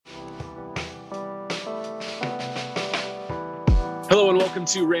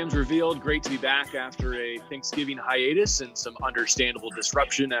welcome to Rams Revealed. Great to be back after a Thanksgiving hiatus and some understandable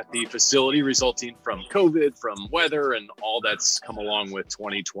disruption at the facility resulting from COVID, from weather, and all that's come along with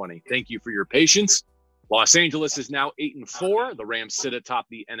 2020. Thank you for your patience. Los Angeles is now 8-4. The Rams sit atop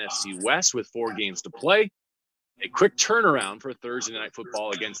the NFC West with 4 games to play. A quick turnaround for Thursday Night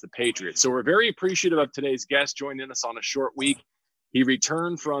Football against the Patriots. So we're very appreciative of today's guest joining us on a short week. He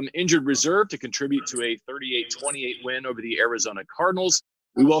returned from injured reserve to contribute to a 38-28 win over the Arizona Cardinals.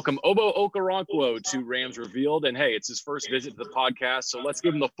 We welcome Ogbo Okoronkwo to Rams Revealed. And hey, it's his first visit to the podcast, so let's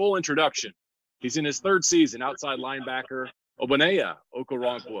give him the full introduction. He's in his 3rd season, outside linebacker, Ogbonnia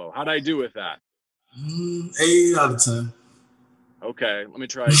Okoronkwo. How'd I do with that? 8 out of 10. Okay, let me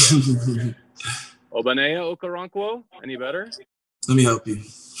try again. Ogbonnia Okoronkwo, any better? Let me help you.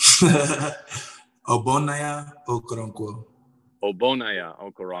 Ogbonnia Okoronkwo. Ogbonnia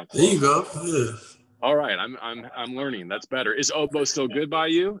Okoronkwo. There you go. Yeah. All right, I'm learning. That's better. Is Ogbo still good by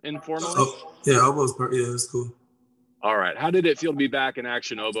you informally? Yeah, Ogbo's that's cool. All right. How did it feel to be back in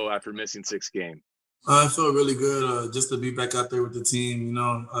action, Ogbo, after missing 6 games? I felt really good just to be back out there with the team,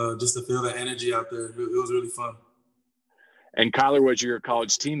 just to feel the energy out there. It was really fun. And Kyler was your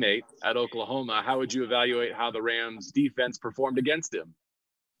college teammate at Oklahoma. How would you evaluate how the Rams defense performed against him?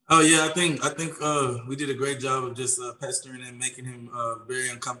 Oh yeah, I think we did a great job of just pestering him, making him very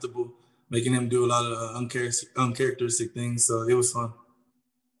uncomfortable, making him do a lot of uncharacteristic things. So it was fun.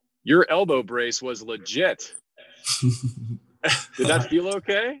 Your elbow brace was legit. Did that feel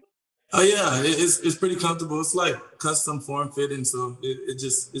okay? Oh yeah, it's pretty comfortable. It's like custom form fitting, so it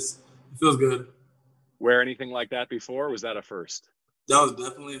feels good. Wear anything like that before? Or was that a first? That was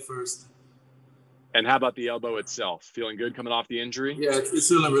definitely a first. And how about the elbow itself? Feeling good coming off the injury? Yeah, it's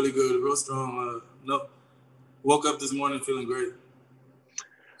feeling really good, real strong. Woke up this morning feeling great.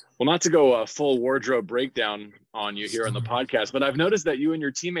 Well, not to go a full wardrobe breakdown on you here on the podcast, but I've noticed that you and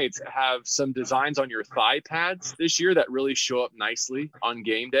your teammates have some designs on your thigh pads this year that really show up nicely on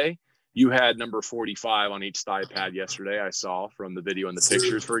game day. You had number 45 on each thigh pad yesterday, I saw from the video and the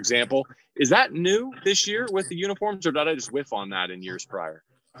pictures, for example. Is that new this year with the uniforms, or did I just whiff on that in years prior?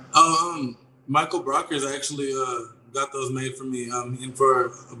 Michael Brockers actually got those made for me and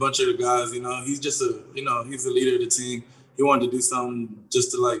for a bunch of the guys. He's just he's the leader of the team. He wanted to do something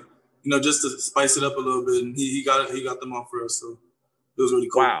just to just to spice it up a little bit, and he got them all for us. So it was really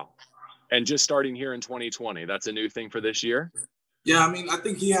cool. Wow. And just starting here in 2020, that's a new thing for this year? Yeah, I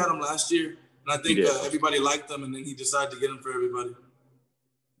think he had them last year, and I think everybody liked them, and then he decided to get them for everybody.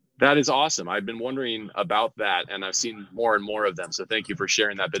 That is awesome. I've been wondering about that, and I've seen more and more of them. So thank you for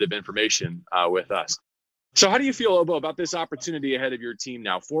sharing that bit of information with us. So how do you feel, Ogbo, about this opportunity ahead of your team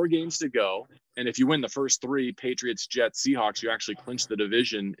now? 4 games to go, and if you win the first 3, Patriots, Jets, Seahawks, you actually clinch the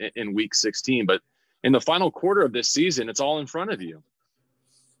division in Week 16. But in the final quarter of this season, it's all in front of you.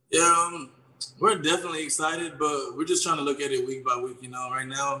 Yeah, we're definitely excited, but we're just trying to look at it week by week. Right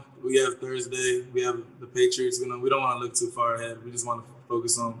now we have Thursday, we have the Patriots. We don't want to look too far ahead. We just want to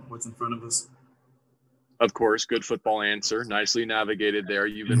focus on what's in front of us. Of course, good football answer. Nicely navigated there.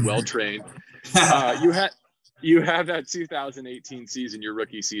 You've been well trained. You have that 2018 season, your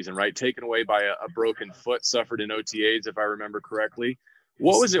rookie season, right? Taken away by a broken foot, suffered in OTAs, if I remember correctly.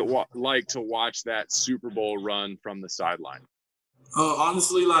 What was it like to watch that Super Bowl run from the sideline?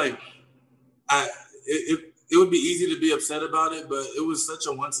 Honestly, it would be easy to be upset about it, but it was such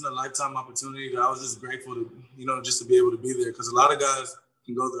a once-in-a-lifetime opportunity that I was just grateful to, just to be able to be there. Because a lot of guys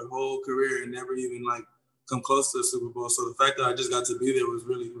can go their whole career and never even come close to a Super Bowl. So the fact that I just got to be there was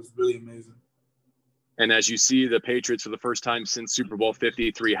really amazing. And as you see the Patriots for the first time since Super Bowl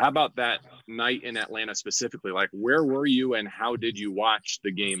 53, how about that night in Atlanta specifically? Where were you and how did you watch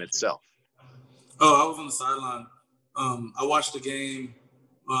the game itself? Oh, I was on the sideline. I watched the game.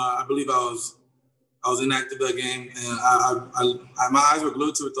 I believe I was inactive that game, and I my eyes were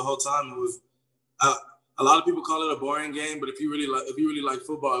glued to it the whole time. It was a lot of people call it a boring game, but if you really like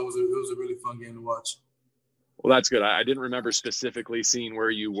football, it was a really fun game to watch. Well, that's good. I didn't remember specifically seeing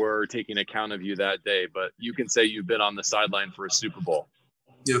where you were, taking account of you that day, but you can say you've been on the sideline for a Super Bowl.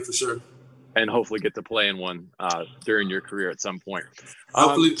 Yeah, for sure. And hopefully get to play in one during your career at some point.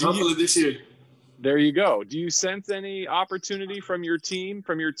 Hopefully this year. There you go. Do you sense any opportunity from your team,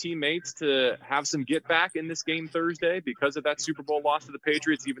 from your teammates, to have some get back in this game Thursday because of that Super Bowl loss to the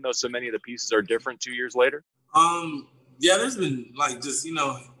Patriots, even though so many of the pieces are different 2 years later? Yeah, there's been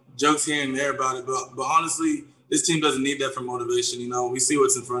jokes here and there about it, but honestly, this team doesn't need that for motivation. We see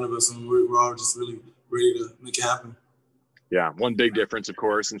what's in front of us, and we're all just really ready to make it happen. Yeah, one big difference, of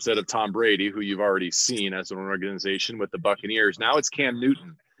course, instead of Tom Brady, who you've already seen as an organization with the Buccaneers, now it's Cam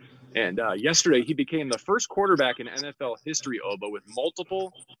Newton. And yesterday, he became the first quarterback in NFL history, Obo, with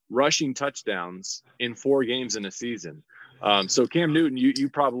multiple rushing touchdowns in 4 games in a season. So Cam Newton, you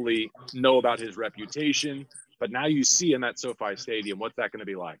probably know about his reputation, but now you see him at SoFi Stadium. What's that going to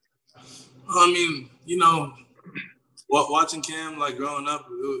be like? I mean, watching Cam like growing up,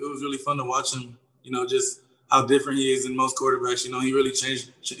 it was really fun to watch him. Just how different he is than most quarterbacks. He really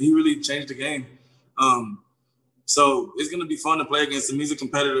changed the game. So it's going to be fun to play against him. He's a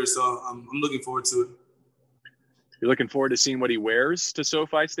competitor, so I'm looking forward to it. You're looking forward to seeing what he wears to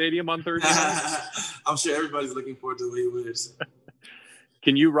SoFi Stadium on Thursday night? I'm sure everybody's looking forward to what he wears.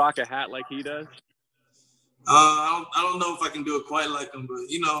 Can you rock a hat like he does? I don't know if I can do it quite like him, but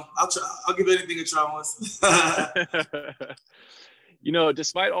I'll try. I'll give anything a try once.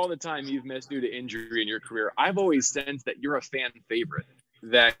 Despite all the time you've missed due to injury in your career, I've always sensed that you're a fan favorite,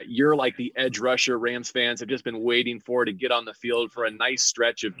 that you're like the edge rusher Rams fans have just been waiting for to get on the field for a nice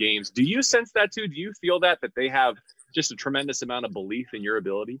stretch of games. Do you sense that too? Do you feel that they have just a tremendous amount of belief in your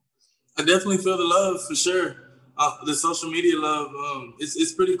ability? I definitely feel the love for sure. The social media love,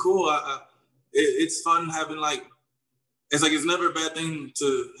 it's pretty cool. It's fun having it's never a bad thing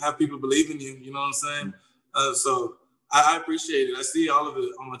to have people believe in you. You know what I'm saying? So I appreciate it. I see all of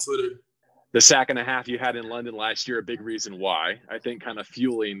it on my Twitter. The sack and a half you had in London last year, a big reason why, I think, kind of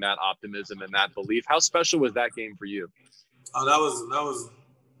fueling that optimism and that belief. How special was that game for you? Oh, that was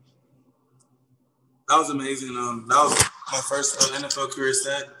amazing. That was my first NFL career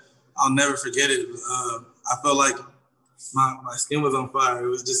sack. I'll never forget it. I felt like my skin was on fire. It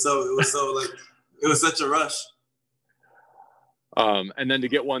was such a rush. And then to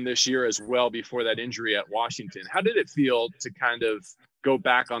get one this year as well before that injury at Washington. How did it feel to kind of go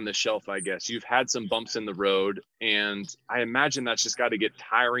back on the shelf, I guess? You've had some bumps in the road, and I imagine that's just got to get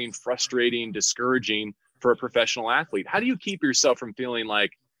tiring, frustrating, discouraging for a professional athlete. How do you keep yourself from feeling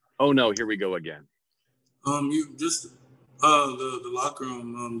like, oh no, here we go again? You just the locker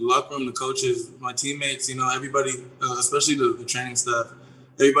room, the coaches, my teammates, everybody, especially the training staff,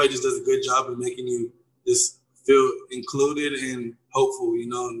 everybody just does a good job of making you just feel included and hopeful.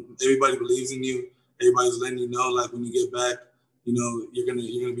 Everybody believes in you. Everybody's letting you know, like, when you get back, you're gonna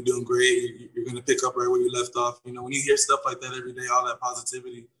be doing great. You're gonna pick up right where you left off. When you hear stuff like that every day, all that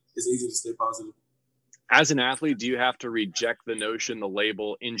positivity, it's easy to stay positive. As an athlete, do you have to reject the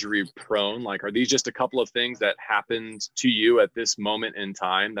label injury prone? Like, are these just a couple of things that happened to you at this moment in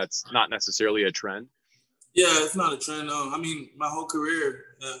time that's not necessarily a trend? Yeah, it's not a trend. I mean, my whole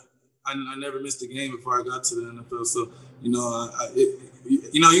career, I never missed a game before I got to the NFL. So, you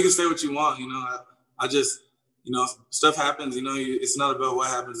can say what you want. I just, stuff happens. It's not about what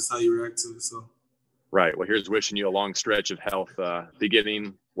happens; it's how you react to it. So. Right. Well, here's wishing you a long stretch of health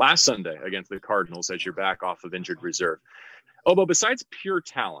beginning last Sunday against the Cardinals as you're back off of injured reserve. Obo, besides pure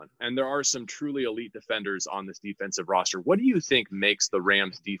talent, and there are some truly elite defenders on this defensive roster, what do you think makes the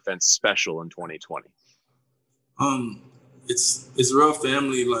Rams defense special in 2020? It's real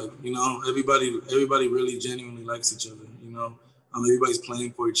family. Everybody really genuinely likes each other. Everybody's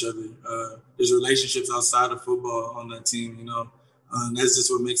playing for each other. There's relationships outside of football on that team. And that's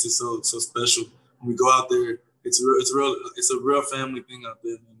just what makes it so special. When we go out there, it's a real family thing out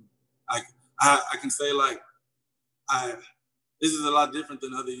there. And I can say this is a lot different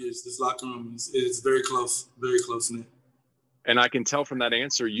than other years. This locker room is very close knit. And I can tell from that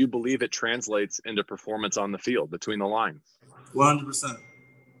answer, you believe it translates into performance on the field between the lines. 100%.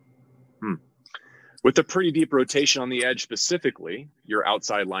 With a pretty deep rotation on the edge, specifically your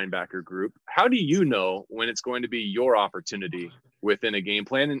outside linebacker group, how do you know when it's going to be your opportunity within a game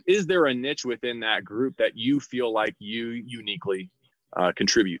plan? And is there a niche within that group that you feel like you uniquely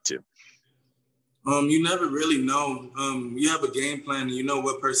contribute to? You never really know. You have a game plan and you know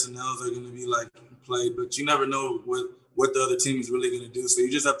what personnels are going to be played, but you never know what the other team is really going to do. So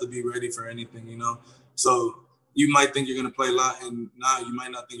you just have to be ready for anything, So you might think you're going to play a lot, and now you might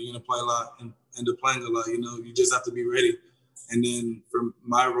not think you're going to play a lot and end up playing a lot. You just have to be ready. And then for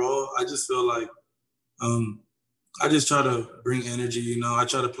my role, I just feel like I just try to bring energy. I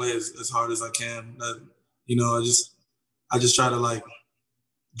try to play as hard as I can. I just try to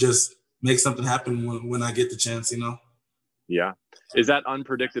just make something happen when I get the chance. Yeah. Is that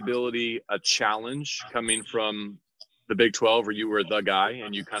unpredictability a challenge coming from the Big 12, where you were the guy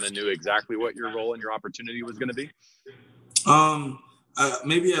and you kind of knew exactly what your role and your opportunity was going to be?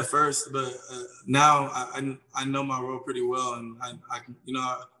 Maybe at first, but now I know my role pretty well, and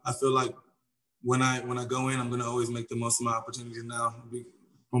I feel like when I go in, I'm going to always make the most of my opportunities now.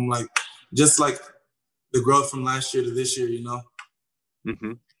 From just the growth from last year to this year,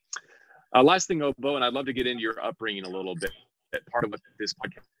 Mm-hmm. Last thing, Obo, and I'd love to get into your upbringing a little bit. Part of what this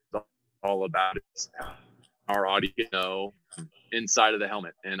podcast is about is our audience know inside of the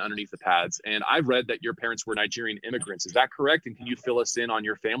helmet and underneath the pads. And I've read that your parents were Nigerian immigrants. Is that correct? And can you fill us in on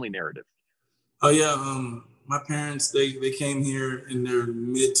your family narrative? Oh yeah, my parents they came here in their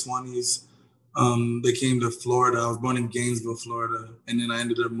mid-20s. They came to Florida. I was born in Gainesville, Florida, and then I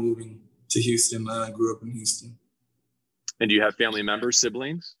ended up moving to Houston. I grew up in Houston. And do you have family members,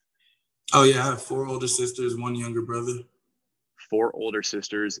 siblings? Oh yeah, I have 4 older sisters, 1 younger brother. 4 older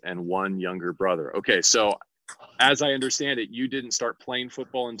sisters and 1 younger brother. Okay, so as I understand it, you didn't start playing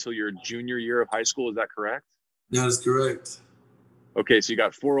football until your junior year of high school. Is that correct? That is correct. Okay, so you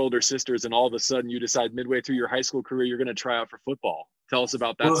got 4 older sisters, and all of a sudden you decide midway through your high school career you're going to try out for football. Tell us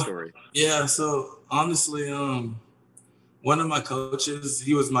about that story. Yeah, so honestly, one of my coaches,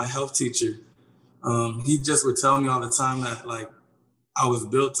 he was my health teacher. He just would tell me all the time that like I was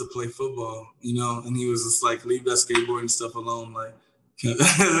built to play football, you know, and he was just like, leave that skateboarding stuff alone, like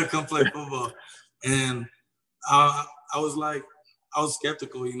come play football. And I was like, I was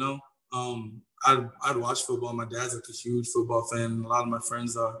skeptical, you know. I'd watch football. My dad's like a huge football fan. A lot of my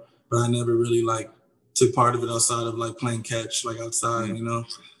friends are, but I never really like took part of it outside of like playing catch, like outside, you know.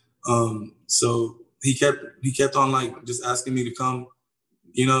 So he kept on like just asking me to come,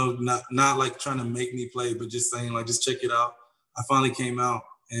 you know, not like trying to make me play, but just saying like, just check it out. I finally came out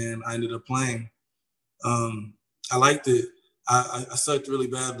and I ended up playing. I liked it. I sucked really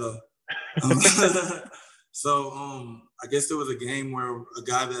bad though. So I guess there was a game where a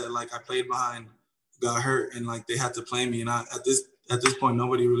guy that like I played behind got hurt and like they had to play me. And at this point,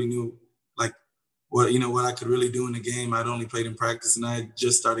 nobody really knew like what I could really do in the game. I'd only played in practice and I had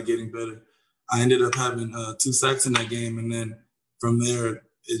just started getting better. I ended up having 2 sacks in that game. And then from there,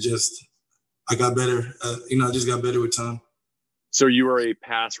 I got better. I just got better with time. So you were a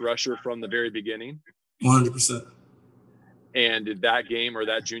pass rusher from the very beginning? 100%. And did that game or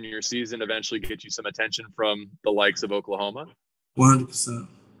that junior season eventually get you some attention from the likes of Oklahoma? 100%.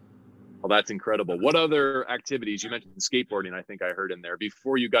 Well, that's incredible. What other activities? You mentioned skateboarding, I think I heard in there.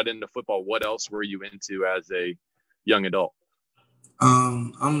 Before you got into football, what else were you into as a young adult? I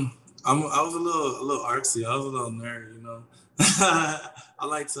was a little artsy. I was a little nerd, you know. I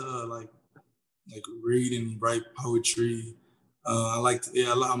like to like read and write poetry.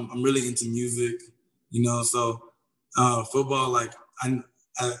 I'm really into music, you know. So football, like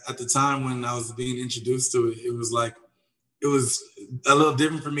at the time when I was being introduced to it, it was a little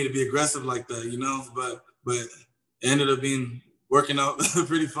different for me to be aggressive like that, you know. But it ended up working out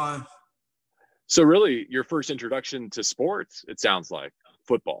pretty fine. So really, your first introduction to sports, it sounds like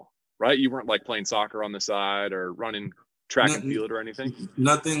football, right? You weren't like playing soccer on the side or running track and field or anything?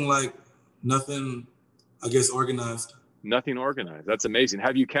 Nothing, I guess, organized. Nothing organized. That's amazing.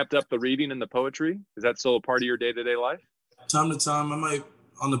 Have you kept up the reading and the poetry? Is that still a part of your day-to-day life? Time to time, I might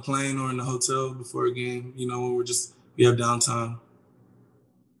on the plane or in the hotel before a game, you know, when we have downtime.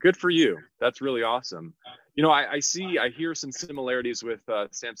 Good for you. That's really awesome. You know, I hear some similarities with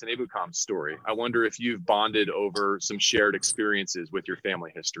Samson Ebukam's story. I wonder if you've bonded over some shared experiences with your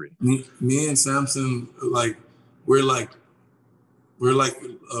family history. Me and Samson, we're like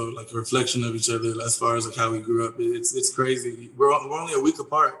a reflection of each other as far as like how we grew up. It's crazy. We're only a week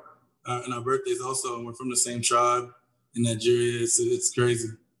apart, and our birthdays also, and we're from the same tribe in Nigeria. It's crazy.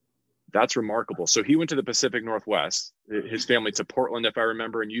 That's remarkable. So he went to the Pacific Northwest, his family to Portland, if I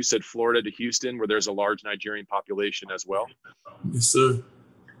remember, and you said Florida to Houston, where there's a large Nigerian population as well. Yes, sir.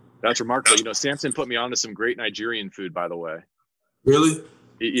 That's remarkable. You know, Samson put me on to some great Nigerian food, by the way. Really?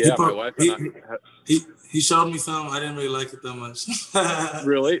 Yeah, my wife and he showed me some. I didn't really like it that much.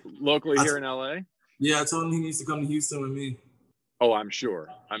 Really? Locally here in LA? Yeah, I told him he needs to come to Houston with me. Oh, I'm sure.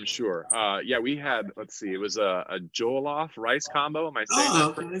 Yeah, we had, let's see, it was a jollof rice combo. Am I saying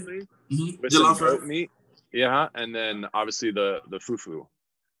that correctly? Mm-hmm. With some goat meat. Yeah, and then obviously the fufu.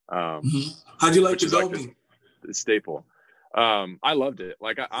 How'd you like the goat meat? The staple. I loved it.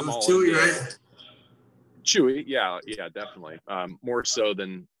 Like I'm all chewy, right? Chewy, yeah, definitely. More so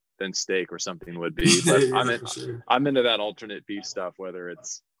than steak or something would be. But yeah, I'm into that alternate beef stuff, whether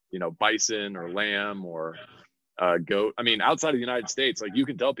it's, you know, bison or lamb or goat. I mean, outside of the United States, like you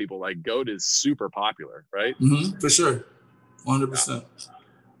can tell people like goat is super popular, right? Mm-hmm, for sure. 100%.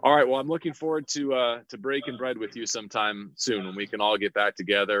 All right. Well, I'm looking forward to breaking bread with you sometime soon when we can all get back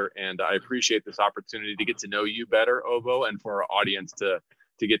together. And I appreciate this opportunity to get to know you better, Obo, and for our audience to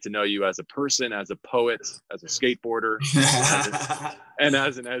get to know you as a person, as a poet, as a skateboarder, and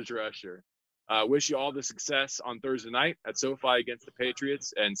as an edge rusher. Wish you all the success on Thursday night at SoFi against the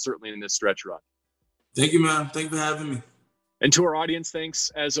Patriots, and certainly in this stretch run. Thank you, man. Thank you for having me. And to our audience,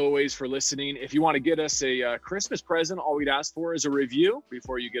 thanks as always for listening. If you want to get us a Christmas present, all we'd ask for is a review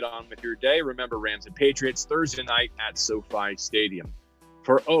before you get on with your day. Remember, Rams and Patriots Thursday night at SoFi Stadium.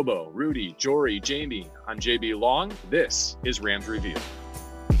 For Obo, Rudy, Jory, Jamie, I'm JB Long. This is Rams Review.